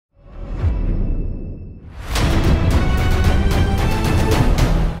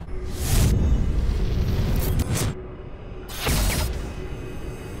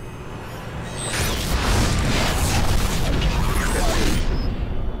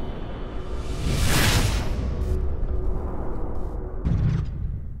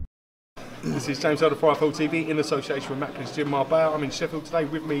This is James Elder for IFL TV in association with Macklin's Gym Marbella. I'm in Sheffield today.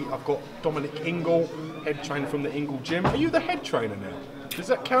 With me, I've got Dominic Ingle, head trainer from the Ingle Gym. Are you the head trainer now? Does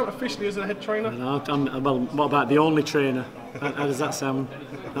that count officially as a head trainer? No, well, what about the only trainer? How does that sound?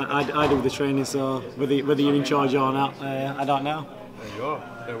 I do the training, so whether you're in charge or not, I don't know. There you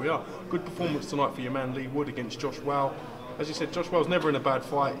are. There we are. Good performance tonight for your man Lee Wood against Josh Well. As you said, Josh Well's never in a bad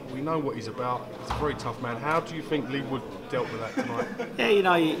fight. We know what he's about. He's a very tough man. How do you think Lee Wood dealt with that tonight? Yeah, you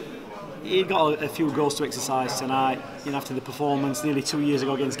know, he got a few goals to exercise tonight. You know, after the performance nearly 2 years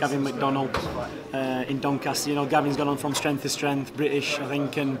ago against Gavin McDonald in Doncaster. You know, Gavin's gone on from strength to strength, British, I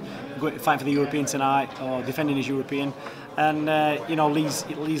think, and fighting for the European tonight, or defending his European. And you know,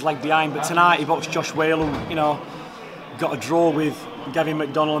 Lee's lag behind. But tonight he boxed Josh Whale, who, you know, got a draw with Gavin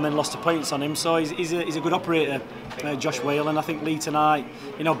McDonald and then lost the points on him. So he's a good operator, Josh Whale, and I think Lee tonight,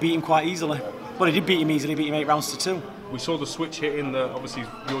 you know, beat him quite easily. Well, he did beat him easily, beat him 8 rounds to 2. We saw the switch hit in the, obviously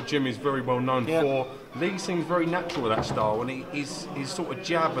your gym is very well known for. Lee seems very natural with that style, and his sort of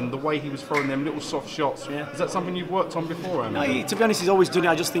jab and the way he was throwing them little soft shots. Yeah. Is that something you've worked on before, Andy? No, to be honest, he's always done it.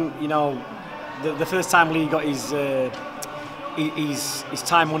 I just think, you know, the first time Lee got his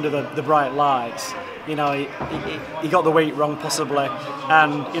time under the bright lights, you know, he got the weight wrong possibly,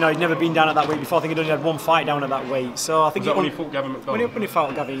 and you know, he'd never been down at that weight before. I think he'd only had one fight down at that weight. So I think when he fought Gavin McDonald? When he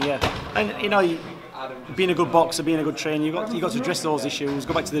fought Gavin, yeah. And you know, being a good boxer, being a good trainer, you got to address those issues,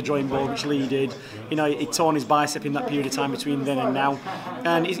 go back to the drawing board, which Lee did. You know, he torn his bicep in that period of time between then and now,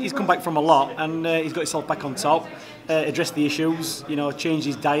 and he's come back from a lot, and he's got himself back on top. Addressed the issues, you know, changed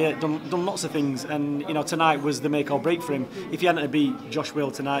his diet, done lots of things, and you know, tonight was the make or break for him. If he hadn't beat Josh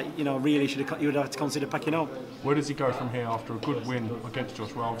Whale tonight, you know, really he would have to consider packing up. Where does he go from here after a good win against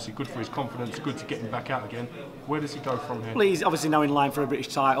Josh Whale? Obviously good for his confidence, good to get him back out again. Where does he go from here? Well, he's obviously now in line for a British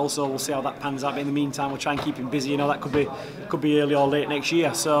title, so we'll see how that pans out. But in the meantime, we'll try and keep him busy. You know, that could be early or late next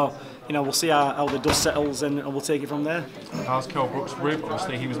year. So, you know, we'll see how the dust settles, and we'll take it from there. How's Kell Brook's rib?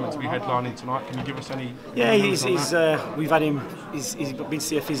 Obviously, he was meant to be headlining tonight. Can you give us any? Yeah, we've had him. He's been to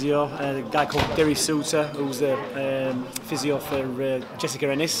see a physio, a guy called Derry Souter, who's the physio for Jessica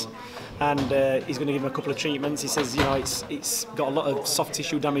Ennis. And he's going to give him a couple of treatments. He says, you know, it's got a lot of soft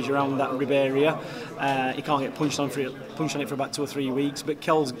tissue damage around that rib area. He can't get punched on it for about 2 or 3 weeks. But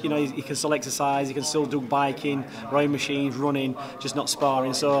Kell's, you know, he can still exercise. He can still do biking, rowing machines, running, just not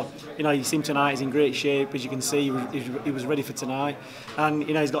sparring. So, you know, you see him tonight. He's in great shape, as you can see. He was ready for tonight. And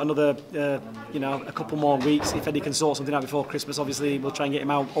you know, he's got another, you know, a couple more weeks. If Eddie can sort something out before Christmas, obviously we'll try and get him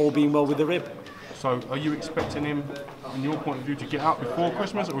out, all being well with the rib. So, are you expecting him, in your point of view, to get out before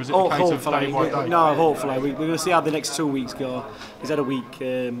Christmas, or is it a case of day by day? No, hopefully. We're going to see how the next 2 weeks go. He's had a week,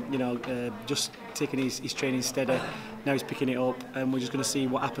 you know, just taking his training steady. Now he's picking it up, and we're just going to see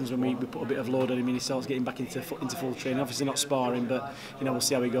what happens when we put a bit of load on him and he starts getting back into full training. Obviously not sparring, but you know, we'll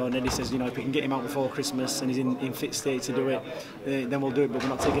see how we go. And then he says, you know, if we can get him out before Christmas and he's in fit state to do it, then we'll do it. But we're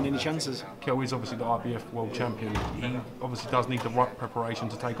not taking any chances. Kell is obviously the IBF world champion. He obviously does need the right preparation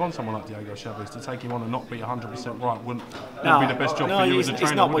to take on someone like Diego Chaves. To take him on and not be 100% right wouldn't be the best job for you as a trainer.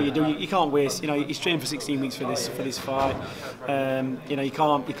 It's not what you do. You can't waste. You know, he's training for 16 weeks for this fight. You know, you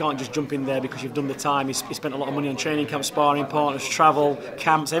can't just jump in there because you've done the time. He spent a lot of money on training camp, sparring partners, travel,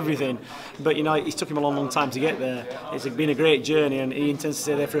 camps, everything. But you know, it's took him a long time to get there. It's been a great journey, and he intends to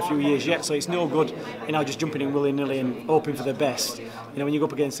stay there for a few years yet. So it's no good, you know, just jumping in willy-nilly and hoping for the best. You know, when you go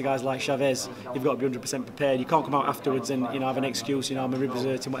up against the guys like Chaves, you've got to be 100% prepared. You can't come out afterwards and, you know, have an excuse. You know, my rib was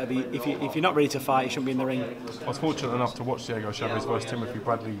hurting, whatever. If you're not ready to fight, you shouldn't be in the ring. I was fortunate enough to watch Diego Chaves versus Timothy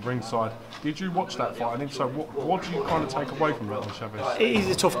Bradley ringside. Did you watch that fight? And if so, what do you kind of take away from that on Chaves? He's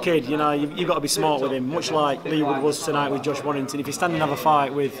a tough kid. You know, you've got to be smart with him. Much like Lee Wood was tonight with Josh Warrington. If you stand and have a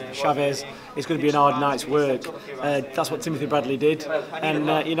fight with Chaves, it's going to be an hard night's work. That's what Timothy Bradley did,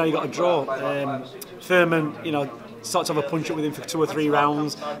 and you know, you got to draw. Thurman, you know, started to have a punch up with him for 2 or 3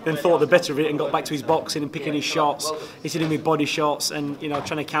 rounds, then thought the better of it and got back to his boxing and picking his shots, hitting him with body shots and, you know,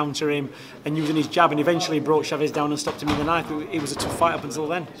 trying to counter him and using his jab, and eventually brought Chaves down and stopped him with the knife. It was a tough fight up until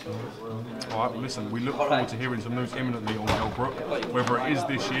then. All right, well, listen, we look forward to hearing some news imminently on Kell Brook, whether it is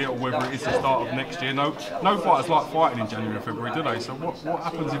this year or whether it is the start of next year. No fighters like fighting in January or February, do they? So what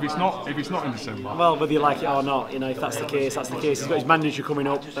happens if it's not in December? Well, whether you like it or not, you know, if that's the case, that's the case. He's got his manager coming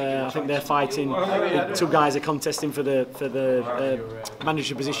up. I think they're fighting. 2 guys are contesting for the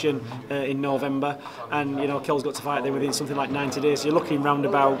manager position in November, and you know, Kell's got to fight there within something like 90 days. So you're looking round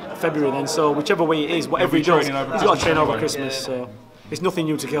about February then. So whichever way it is, whatever he does, he's got to train over Christmas. So it's nothing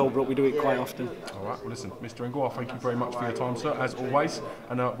new to Kell Brook. We do it quite often. All right. Well, listen, Mr. Ingle, thank you very much for your time, sir, as always,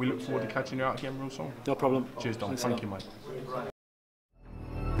 and we look forward to catching you out again real soon. No problem. Cheers, Dom. Thank you, mate.